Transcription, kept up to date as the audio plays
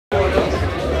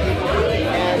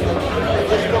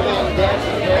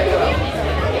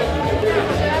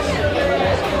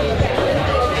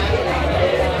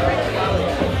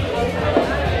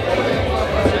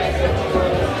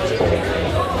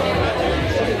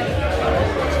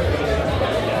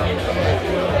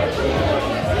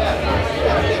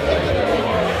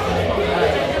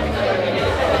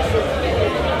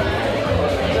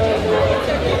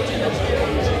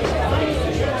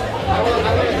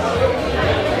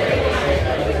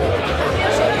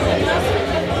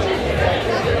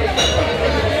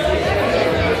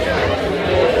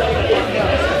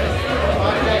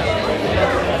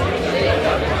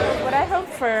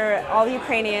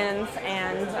Ukrainians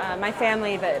and my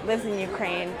family that lives in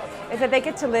Ukraine is that they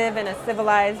get to live in a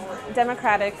civilized,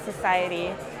 democratic society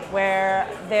where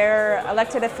their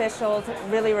elected officials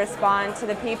really respond to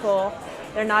the people.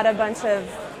 They're not a bunch of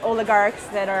oligarchs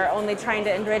that are only trying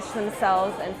to enrich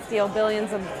themselves and steal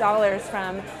billions of dollars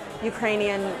from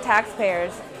Ukrainian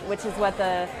taxpayers, which is what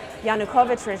the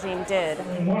Yanukovych regime did.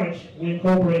 In March, we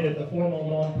incorporated a formal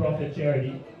non-profit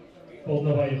charity called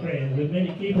Nova Ukraine with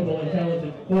many capable and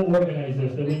talented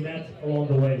co-organizers that we met along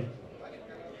the way.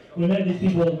 We met these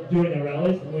people during our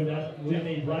rallies, and we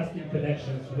made lasting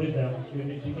connections with them. We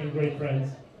became great friends,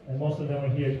 and most of them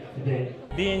are here today.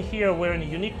 Being here, we're in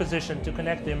a unique position to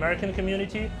connect the American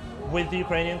community with the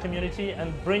Ukrainian community and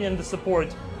bring in the support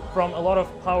from a lot of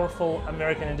powerful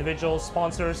American individuals,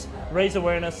 sponsors, raise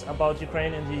awareness about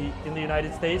Ukraine in the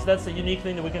United States. That's a unique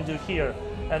thing that we can do here.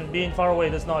 And being far away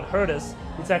does not hurt us.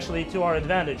 It's actually to our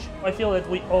advantage. I feel that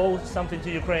we owe something to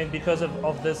Ukraine because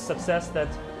of this success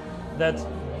that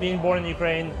being born in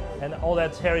Ukraine and all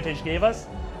that heritage gave us.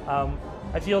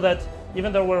 I feel that even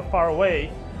though we're far away,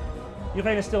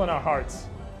 Ukraine is still in our hearts.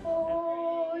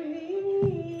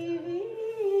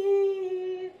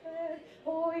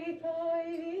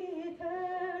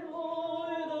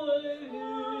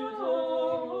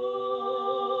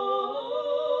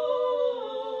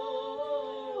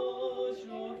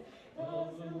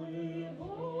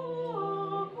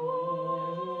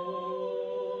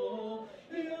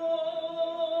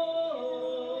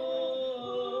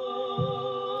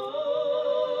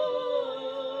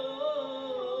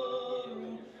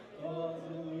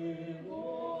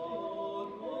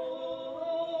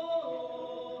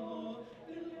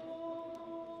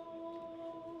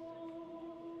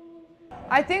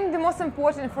 I think the most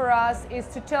important for us is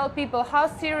to tell people how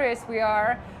serious we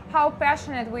are, how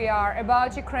passionate we are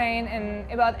about Ukraine and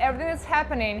about everything that's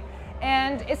happening.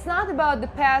 And it's not about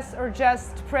the past or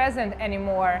just present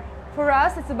anymore. For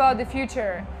us, it's about the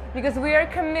future, because we are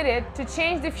committed to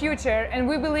change the future, and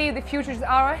we believe the future is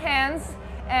in our hands,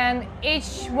 and each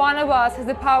one of us has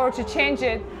the power to change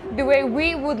it the way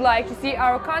we would like to see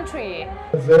our country.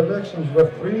 The elections were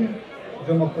free,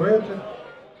 democratic,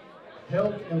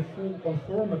 held in full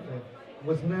conformity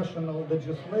with national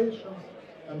legislation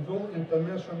and all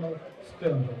international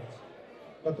standards.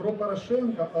 But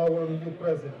Poroshenko, our new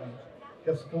president,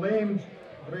 has claimed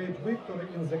great victory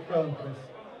in the country's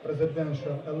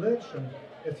presidential election,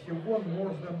 as he won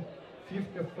more than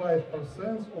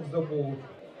 55% of the vote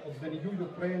of the new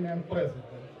Ukrainian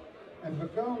president. And we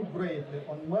count greatly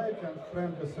on mighty and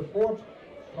friendly support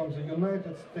from the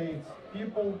United States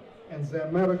people and the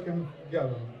American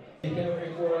government. In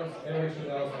every foreign election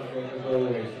else is going to go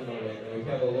away sooner or later. We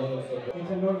have a lot of support. It's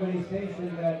an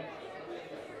organization that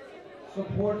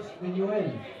supports the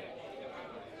UN.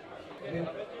 The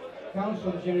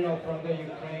Council General from the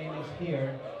Ukraine is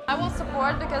here. I will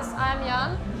support because I'm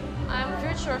young, I'm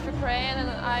future of Ukraine,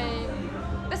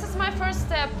 and this is my first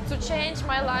step to change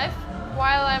my life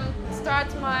while I'm start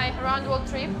my round world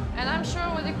trip, and I'm sure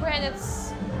with Ukraine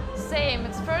it's same.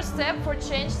 It's first step for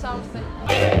change something.